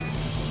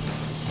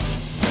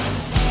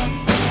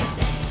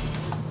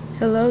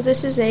Hello,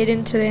 this is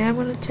Aiden. Today I'm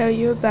going to tell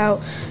you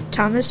about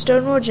Thomas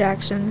Stonewall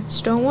Jackson.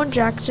 Stonewall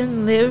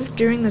Jackson lived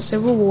during the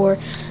Civil War.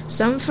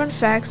 Some fun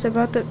facts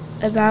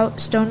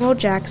about Stonewall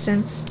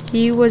Jackson.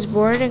 He was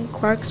born in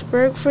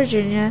Clarksburg,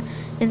 Virginia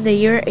in the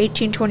year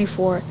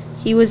 1824.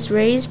 He was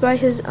raised by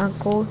his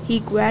uncle.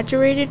 He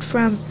graduated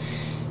from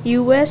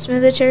U.S.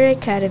 Military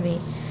Academy.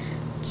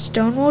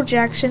 Stonewall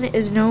Jackson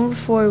is known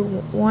for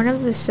one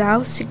of the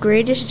South's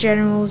greatest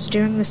generals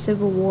during the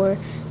Civil War.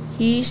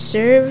 He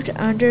served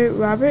under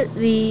Robert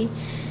Lee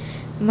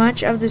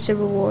much of the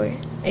Civil War.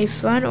 A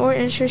fun or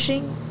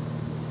interesting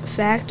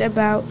fact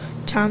about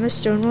Thomas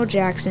Stonewall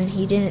Jackson: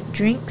 he didn't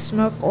drink,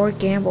 smoke, or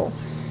gamble.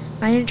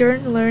 I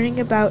enjoyed learning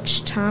about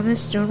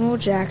Thomas Stonewall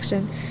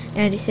Jackson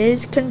and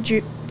his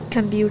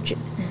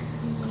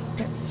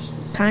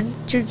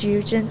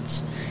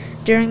contributions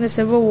during the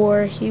Civil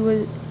War.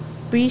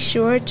 Be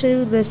sure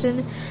to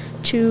listen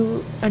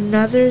to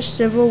another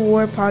Civil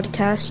War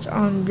podcast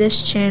on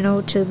this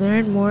channel to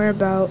learn more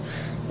about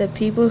the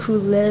people who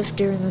lived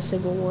during the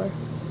Civil War.